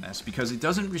wording on this, because it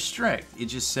doesn't restrict. It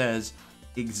just says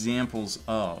examples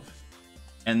of,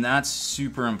 and that's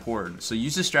super important. So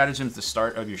use the stratagem at the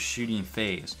start of your shooting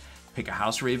phase. Pick a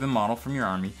House Raven model from your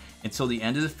army. Until the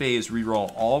end of the phase,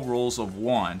 reroll all rolls of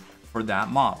 1 for that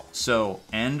model. So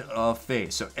end of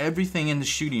phase. So everything in the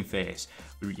shooting phase,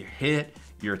 your hit,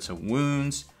 your to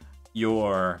wounds,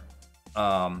 your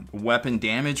weapon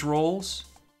damage rolls,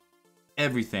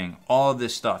 everything, all of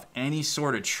this stuff, any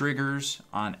sort of triggers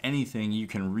on anything, you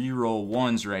can reroll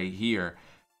 1s right here.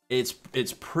 It's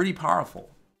pretty powerful.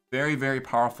 Very, very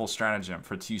powerful stratagem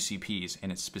for 2 CPs, and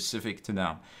it's specific to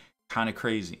them. Kind of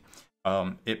crazy.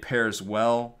 It pairs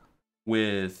well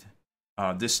with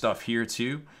this stuff here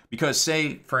too, because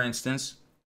say, for instance,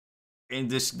 and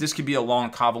this could be a long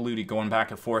convoluted going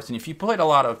back and forth, and if you played a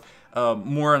lot of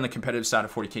more on the competitive side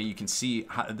of 40k, you can see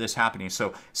this happening.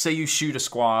 So say you shoot a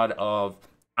squad of,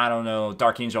 I don't know,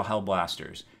 Dark Angel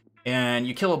Hellblasters, and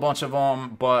you kill a bunch of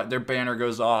them, but their banner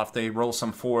goes off, they roll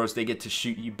some 4s, they get to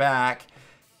shoot you back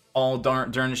all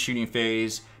during the shooting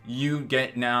phase. You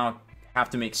now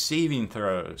have to make saving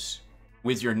throws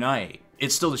with your knight.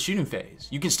 It's still the shooting phase.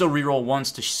 You can still reroll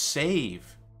 1s to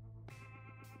save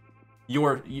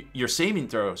your saving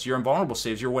throws, your invulnerable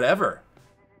saves, your whatever.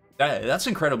 That's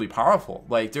incredibly powerful.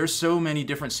 Like, there's so many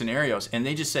different scenarios, and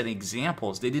they just said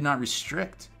examples. They did not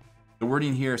restrict. The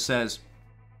wording here says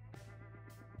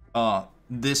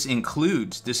this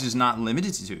includes, this is not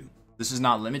limited to. This is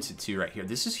not limited to right here.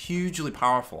 This is hugely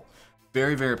powerful.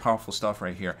 Very, very powerful stuff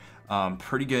right here.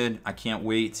 Pretty good. I can't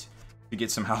wait to get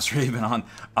some House Raven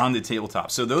on the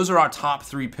tabletop. So those are our top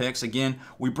 3 picks. Again,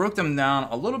 we broke them down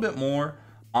a little bit more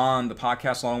on the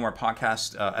podcast, along with our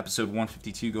podcast episode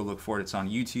 152. Go look for it. It's on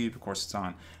YouTube. Of course, it's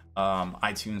on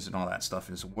iTunes and all that stuff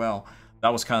as well. That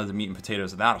was kind of the meat and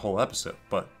potatoes of that whole episode.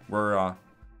 But we're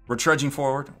trudging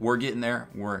forward. We're getting there.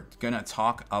 We're gonna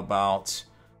talk about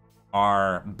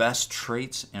our best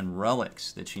traits and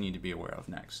relics that you need to be aware of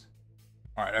next.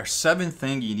 All right, our 7th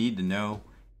thing you need to know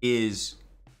is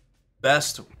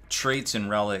best traits and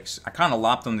relics. I kind of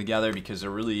lopped them together because there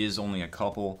really is only a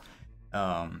couple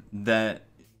that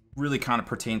really kind of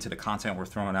pertain to the content we're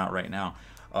throwing out right now.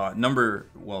 The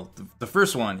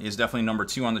first one is definitely number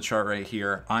 2 on the chart right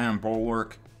here. Iron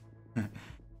Bulwark.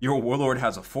 Your Warlord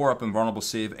has a 4-up invulnerable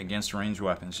save against ranged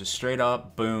weapons. Just straight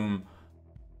up, boom.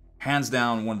 Hands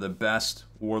down, one of the best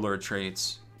Warlord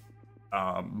traits.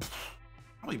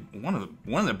 probably one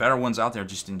of the better ones out there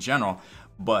just in general.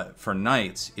 But for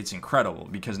knights, it's incredible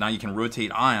because now you can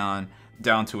rotate Ion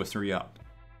down to a 3-up.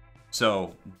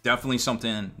 So definitely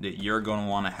something that you're going to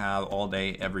want to have all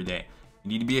day, every day. You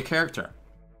need to be a character,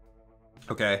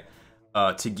 okay,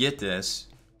 to get this,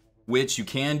 which you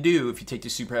can do if you take the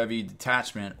super heavy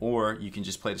detachment, or you can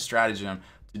just play the stratagem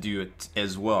to do it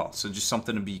as well. So just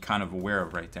something to be kind of aware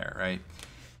of right there, right?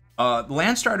 The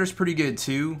Landstarter is pretty good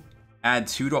too. Add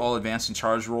 2 to all advanced and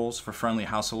charge rolls for friendly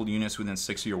household units within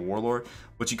 6 of your warlord.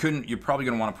 But you're probably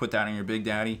going to want to put that on your big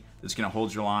daddy. It's going to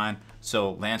hold your line.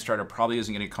 So Landstarter probably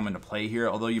isn't going to come into play here.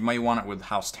 Although you might want it with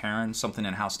House Terran, something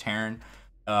in House Terran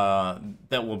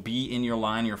that will be in your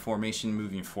line, your formation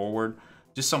moving forward.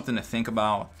 Just something to think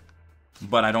about.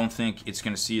 But I don't think it's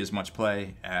going to see as much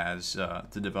play as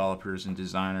the developers and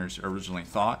designers originally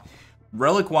thought.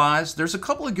 Relic-wise, there's a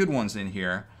couple of good ones in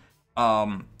here.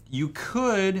 You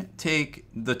could take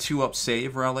the 2-up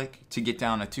save relic to get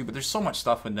down to 2, but there's so much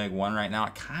stuff with -1 right now.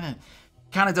 It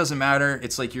kind of doesn't matter.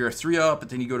 It's like you're a 3-up, but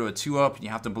then you go to a 2-up, and you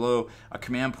have to blow a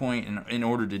command point in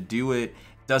order to do it.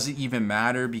 Doesn't even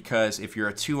matter, because if you're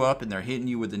a 2-up and they're hitting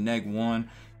you with the -1,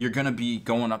 you're gonna be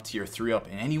going up to your 3-up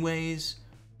anyways.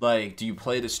 Like, do you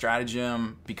play the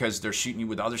stratagem because they're shooting you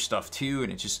with other stuff too,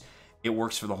 and it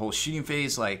works for the whole shooting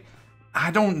phase? Like, I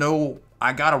don't know.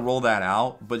 I gotta roll that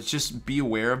out, but just be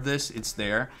aware of this. It's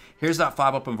there. Here's that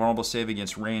 5-up invulnerable save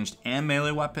against ranged and melee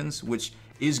weapons, which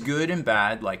is good and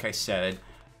bad. Like I said,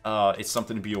 it's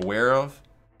something to be aware of,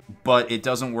 but it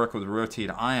doesn't work with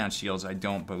rotate ion shields, I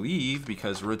don't believe,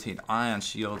 because rotate ion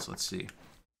shields, let's see.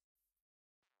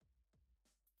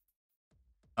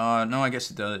 No, I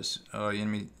guess it does.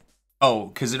 Enemy. Oh,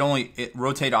 because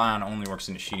rotate ion only works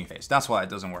in the shooting phase. That's why it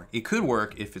doesn't work. It could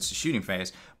work if it's a shooting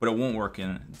phase, but it won't work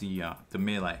in the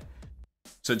melee.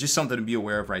 So just something to be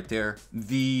aware of right there.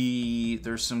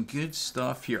 There's some good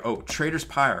stuff here. Oh, Trader's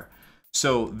Pyre.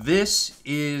 So this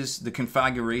is the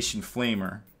configuration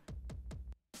flamer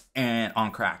and on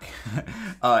crack.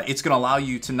 It's going to allow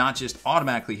you to not just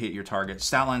automatically hit your target.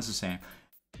 Stat line's the same.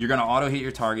 You're going to auto hit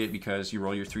your target because you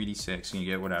roll your 3d6 and you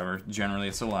get whatever. Generally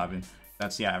it's 11.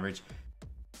 That's the average.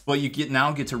 But you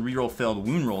now get to reroll failed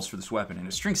wound rolls for this weapon. And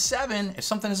a strength 7, if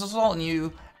something is assaulting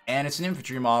you and it's an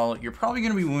infantry model, you're probably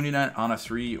going to be wounded on a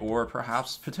 3 or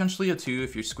perhaps potentially a 2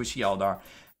 if you're squishy Eldar.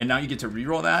 And now you get to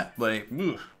reroll that. Like,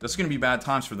 that's going to be bad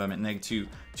times for them at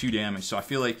 -2 damage. So I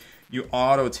feel like you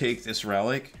auto take this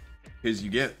relic because you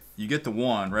get the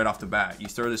 1 right off the bat. You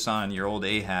throw this on your old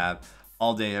Ahab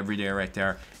all day, every day right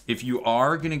there. If you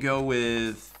are going to go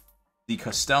with the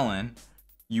Castellan,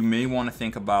 you may want to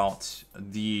think about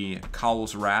the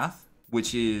Cowl's Wrath,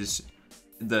 which is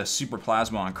the Super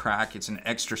Plasma on crack. It's an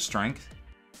extra strength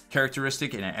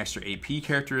characteristic and an extra AP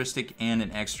characteristic and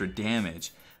an extra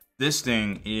damage. This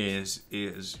thing is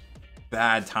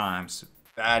bad times,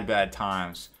 bad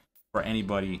times for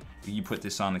anybody. You put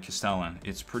this on the Castellan,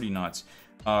 it's pretty nuts.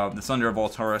 The Thunder of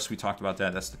Altaris, we talked about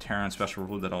that. That's the Terran special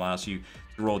rule that allows you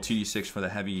to roll 2d6 for the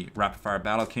heavy rapid fire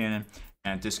battle cannon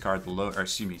and discard the low, or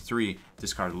excuse me, 3,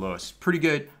 discard the lowest. Pretty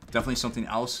good. Definitely something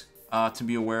else to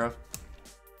be aware of.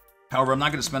 However, I'm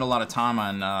not going to spend a lot of time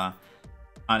on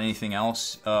anything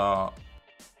else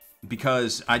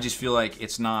because I just feel like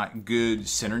it's not good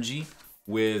synergy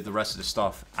with the rest of the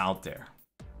stuff out there.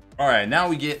 All right, now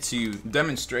we get to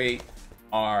demonstrate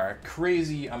our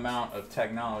crazy amount of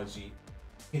technology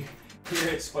here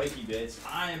at Spiky Bits.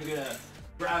 I am gonna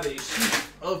grab a sheet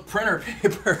of printer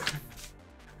paper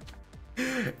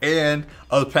and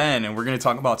a pen, and we're gonna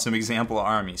talk about some example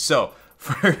armies. So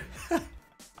for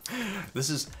this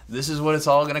is what it's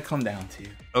all gonna come down to.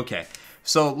 Okay,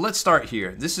 so let's start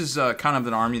here. This is kind of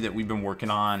an army that we've been working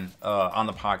on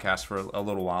the podcast for a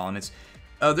little while, and it's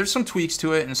there's some tweaks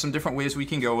to it and some different ways we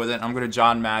can go with it. I'm gonna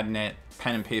John Madden it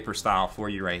pen and paper style for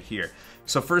you right here.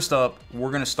 So first up,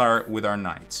 we're gonna start with our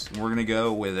knights. We're gonna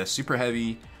go with a super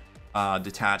heavy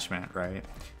detachment, right?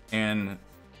 And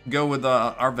go with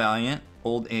our Valiant,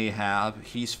 old Ahab,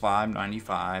 he's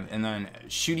 595, and then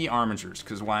shooty armigers,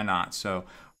 because why not? So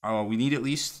we need at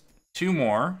least 2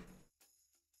 more.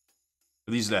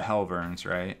 These are the Hellburns,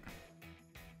 right?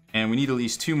 And we need at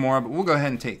least 2 more, but we'll go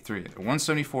ahead and take 3.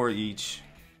 174 each,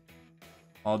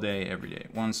 all day, every day.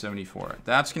 174.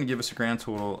 That's going to give us a grand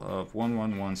total of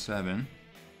 1117.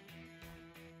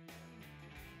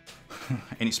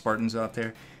 Any Spartans out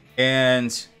there?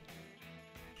 And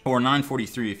or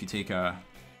 943 if you take a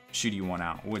shooty one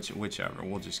out, whichever.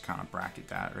 We'll just kind of bracket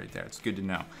that right there. It's good to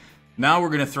know. Now we're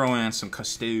going to throw in some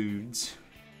custodes.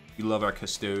 We love our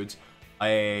custodes.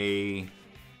 A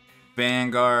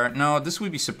Vanguard. No, this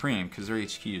would be Supreme because they're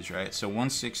HQs, right? So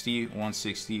 160,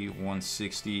 160,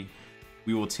 160.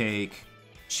 We will take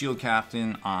Shield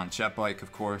Captain on Jet Bike,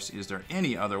 of course. Is there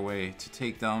any other way to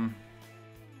take them?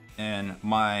 And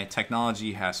my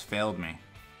technology has failed me.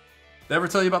 Did I ever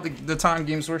tell you about the time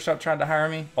Games Workshop tried to hire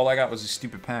me? All I got was a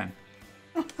stupid pen.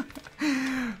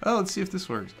 Oh, let's see if this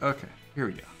works. Okay, here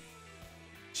we go.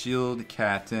 Shield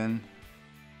Captain.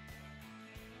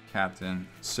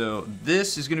 So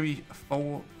this is gonna be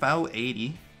foul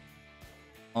 80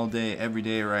 all day, every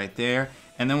day, right there.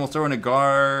 And then we'll throw in a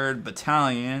guard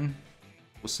battalion.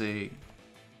 We'll say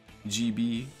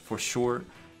GB for short.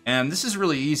 And this is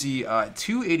really easy.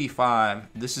 285.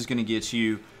 This is gonna get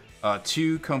you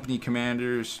 2 company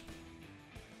commanders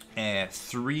and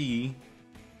 3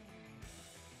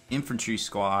 infantry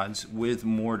squads with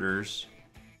mortars.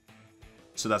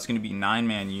 So that's going to be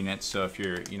 9-man units. So if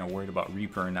you're worried about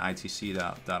Reaper and the ITC,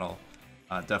 that'll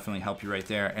definitely help you right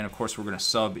there. And of course, we're going to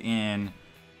sub in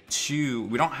 2.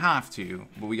 We don't have to,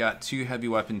 but we got 2 heavy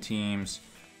weapon teams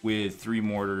with 3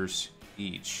 mortars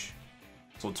each.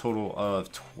 So a total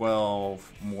of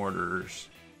 12 mortars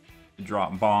to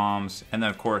drop bombs. And then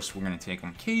of course we're going to take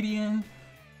them Cadian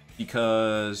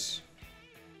because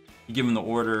you give them the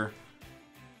order.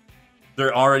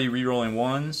 They're already rerolling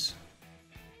 1s.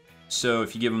 So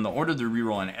if you give them the order, they're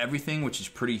rerolling everything, which is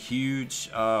pretty huge.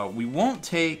 We won't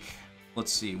take,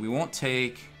 let's see, we'll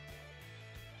take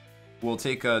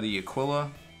the Aquila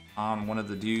on one of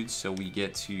the dudes, so we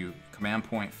get to command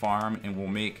point farm, and we'll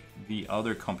make the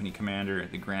other company commander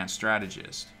the Grand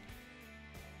Strategist.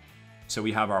 So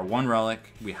we have our 1 relic,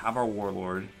 we have our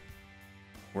warlord.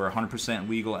 We're 100%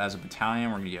 legal as a battalion.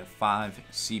 We're gonna get 5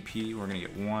 CP. We're gonna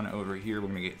get 1 over here. We're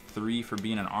gonna get 3 for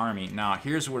being an army. Now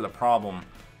here's where the problem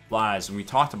lies, and we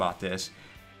talked about this.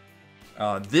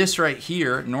 This right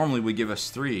here normally would give us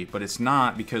 3, but it's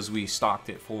not because we stocked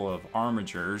it full of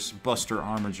armigers, buster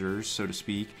armigers, so to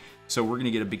speak. So we're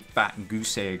gonna get a big fat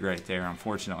goose egg right there,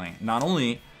 unfortunately. Not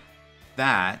only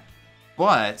that,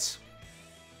 but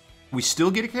we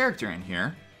still get a character in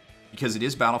here because it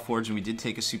is Battleforged and we did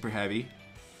take a super heavy.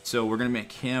 So we're gonna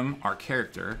make him our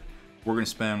character. We're gonna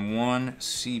spend 1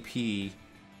 CP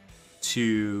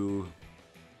to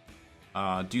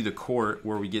do the court,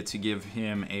 where we get to give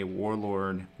him a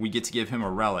warlord. We get to give him a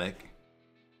relic.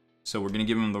 So we're gonna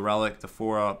give him the relic, the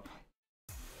 4-up.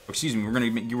 Excuse me, we're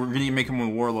gonna make him a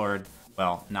warlord.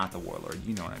 Well, not the warlord,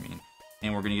 you know what I mean.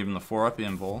 And we're gonna give him the 4-up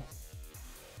invul.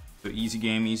 So easy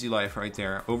game, easy life right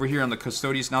there. Over here on the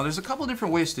Custodians, now there's a couple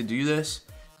different ways to do this.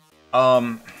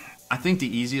 I think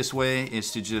the easiest way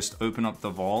is to just open up the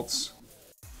vaults.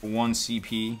 1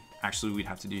 CP. Actually, we'd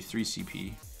have to do 3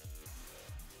 CP.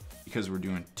 Because we're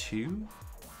doing 2?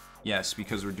 Yes,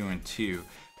 because we're doing 2.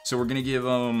 So we're gonna give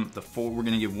them the 4. We're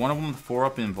gonna give one of them the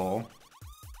 4-up invul.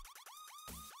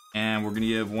 And we're gonna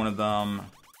give one of them.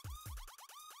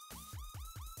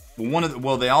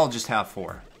 Well, they all just have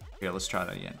 4. Okay, let's try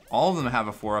that again. All of them have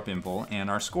a 4-up invul and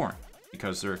are scoring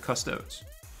because they're custodes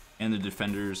and the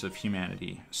defenders of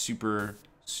humanity. Super,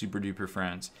 super duper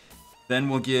friends. Then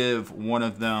we'll give one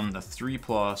of them the 3+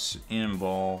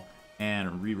 invul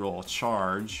and reroll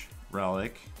charge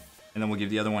relic. And then we'll give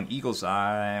the other one Eagle's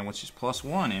Eye, which is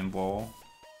 +1 invul.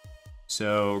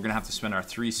 So we're gonna have to spend our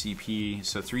 3 CP.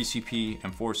 So 3 CP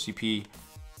and 4 CP.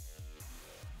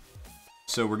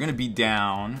 So we're gonna be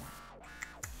down.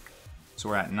 So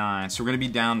we're at 9. So we're gonna be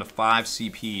down to 5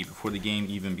 CP before the game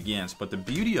even begins. But the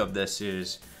beauty of this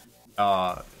is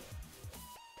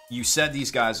you set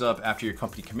these guys up after your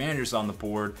company commander's on the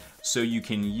board, so you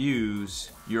can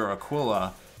use your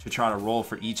Aquila to try to roll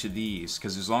for each of these,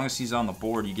 because as long as he's on the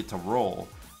board, you get to roll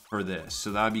for this.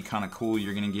 So that would be kind of cool.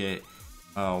 You're gonna get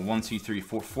 1, 2, 3,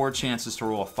 4, 4 chances to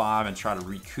roll a 5 and try to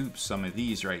recoup some of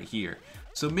these right here.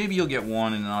 So maybe you'll get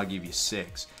 1 and then I'll give you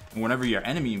 6. And whenever your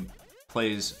enemy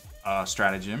plays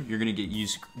stratagem, you're gonna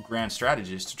use Grand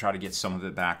Strategist to try to get some of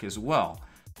it back as well.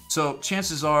 So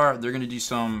chances are they're gonna do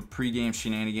some pre-game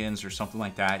shenanigans or something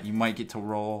like that. You might get to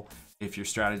roll if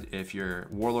your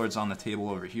warlord's on the table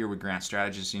over here with Grand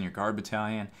Strategist in your guard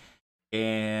battalion,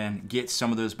 and get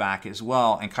some of those back as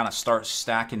well, and kind of start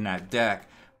stacking that deck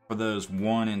for those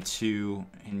 1 and 2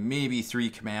 and maybe 3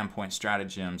 command point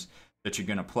stratagems that you're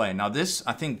gonna play. Now this,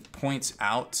 I think, points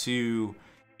out to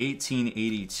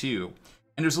 1882.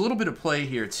 And there's a little bit of play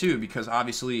here too, because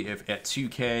obviously if at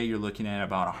 2K you're looking at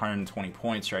about 120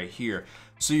 points right here.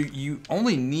 So you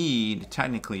only need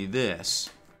technically this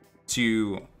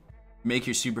to make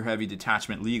your super heavy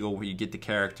detachment legal, where you get the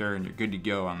character and you're good to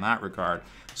go on that regard.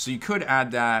 So you could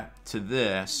add that to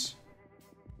this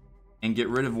and get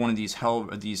rid of one of these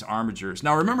armigers.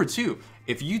 Now remember too,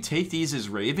 if you take these as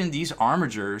Raven, these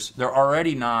armigers, they're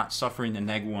already not suffering the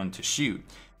 -1 to shoot.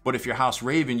 But if you're House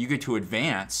Raven, you get to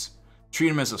advance treat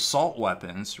them as assault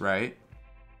weapons, right?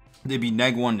 They'd be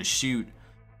 -1 to shoot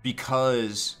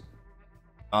because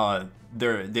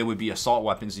they would be assault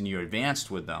weapons and you're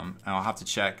advanced with them. And I'll have to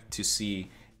check to see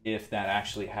if that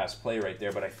actually has play right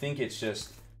there, but I think it's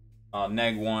just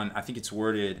 -1. I think it's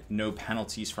worded no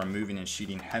penalties from moving and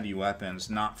shooting heavy weapons,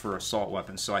 not for assault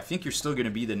weapons. So I think you're still going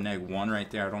to be the -1 right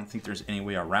there. I don't think there's any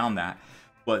way around that.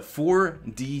 But 4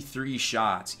 D3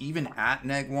 shots, even at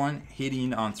 -1,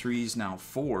 hitting on 3s, now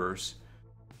 4s,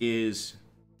 is,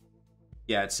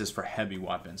 yeah, it says for heavy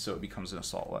weapons, so it becomes an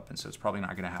assault weapon. So it's probably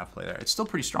not going to have play there. It's still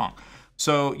pretty strong.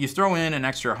 So you throw in an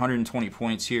extra 120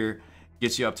 points here,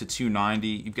 gets you up to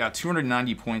 290. You've got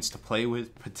 290 points to play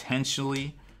with,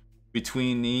 potentially.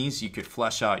 Between these, you could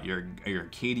flesh out your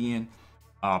Acadian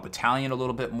battalion a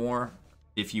little bit more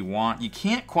if you want. You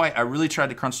can't quite, I really tried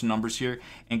to crunch the numbers here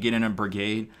and get in a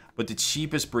brigade, but the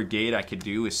cheapest brigade I could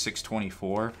do is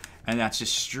 624, and that's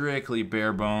just strictly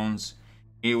bare bones.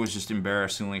 It was just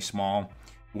embarrassingly small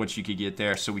what you could get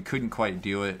there, so we couldn't quite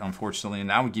do it, unfortunately, and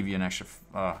that would give you an extra,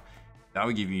 that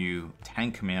would give you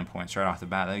 10 command points right off the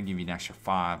bat. That would give you an extra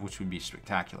 5, which would be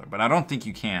spectacular, but I don't think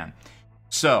you can.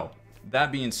 So,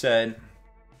 that being said,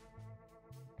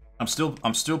 I'm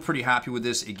still pretty happy with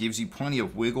this. It gives you plenty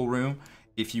of wiggle room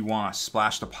if you want to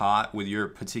splash the pot with your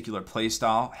particular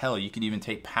playstyle. Hell, you could even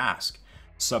take Pask,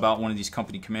 sub out one of these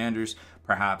company commanders,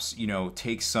 perhaps, you know,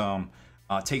 take some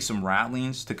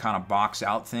rattlings to kind of box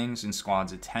out things in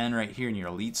squads of 10 right here in your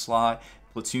elite slot.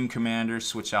 Platoon commander,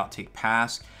 switch out, take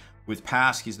Pask. With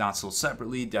Pask, he's not sold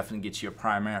separately. Definitely gets you a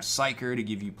Primaire Psyker to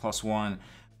give you +1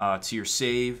 to your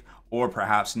save, or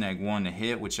perhaps -1 to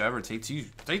hit, whichever. Take two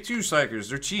Psychers.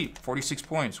 They're cheap, 46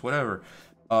 points, whatever.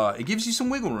 It gives you some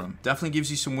wiggle room. Definitely gives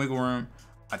you some wiggle room.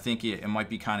 I think it might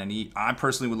be kind of neat. I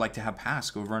personally would like to have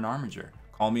Pask over an Armiger.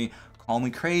 Call me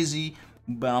crazy,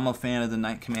 but I'm a fan of the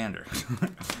Knight Commander.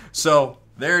 So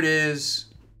there it is.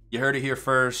 You heard it here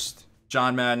first.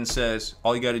 John Madden says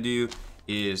all you got to do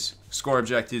is score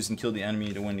objectives and kill the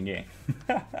enemy to win the game.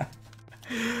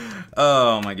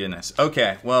 Oh my goodness.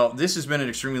 Okay, well, this has been an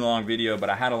extremely long video, but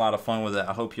I had a lot of fun with it.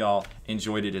 I hope y'all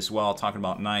enjoyed it as well, talking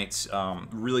about knights.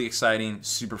 Really exciting,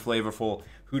 super flavorful.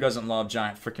 Who doesn't love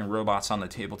giant freaking robots on the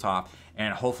tabletop?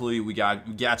 And hopefully we got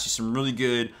you some really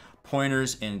good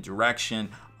pointers and direction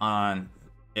on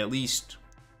at least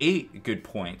 8 good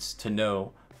points to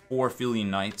know for fielding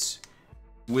knights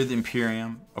with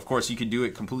Imperium. Of course, you could do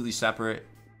it completely separate,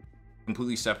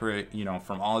 you know,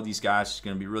 from all of these guys. It's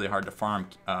going to be really hard to farm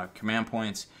command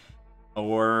points,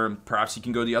 or perhaps you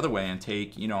can go the other way and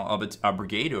take, you know, a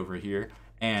brigade over here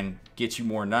and get you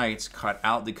more knights, cut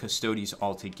out the custodies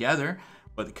altogether.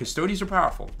 But the custodies are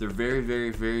powerful. They're very, very,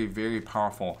 very, very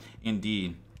powerful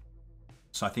indeed.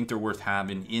 So I think they're worth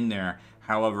having in there.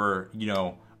 However, you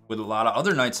know, with a lot of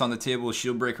other knights on the table with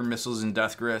Shieldbreaker missiles and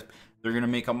Death Grip, they're going to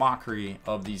make a mockery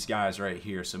of these guys right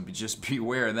here. So just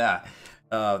beware of that.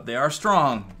 They are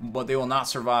strong, but they will not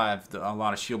survive a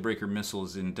lot of Shieldbreaker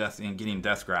missiles and getting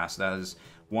Death Grasp. That is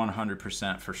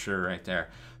 100% for sure right there.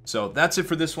 So that's it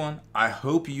for this one. I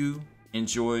hope you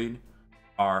enjoyed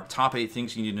our top 8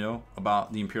 things you need to know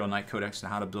about the Imperial Knight Codex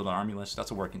and how to build an army list.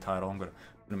 That's a working title. I'm gonna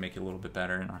make it a little bit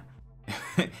better in our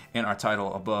in our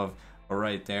title above or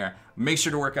right there. Make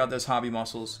sure to work out those hobby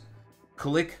muscles.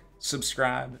 Click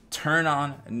subscribe, turn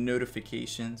on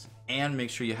notifications, and make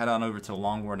sure you head on over to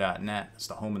longwar.net. It's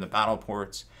the home of the battle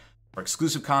ports for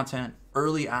exclusive content,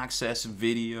 early access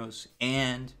videos,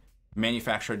 and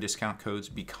manufacturer discount codes.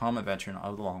 Become a veteran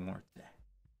of the Long War today.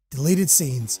 Deleted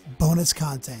scenes, bonus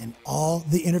content, and all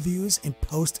the interviews and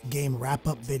post-game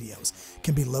wrap-up videos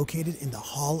can be located in the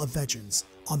Hall of Veterans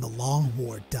on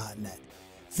thelongwar.net.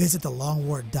 Visit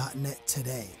thelongwar.net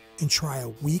today and try a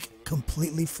week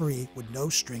completely free with no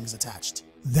strings attached.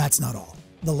 That's not all.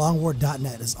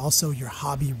 Thelongwar.net is also your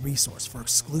hobby resource for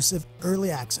exclusive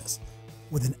early access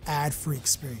with an ad-free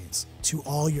experience to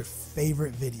all your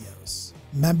favorite videos.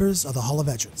 Members of the Hall of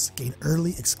Veterans gain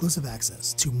early exclusive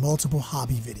access to multiple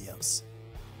hobby videos.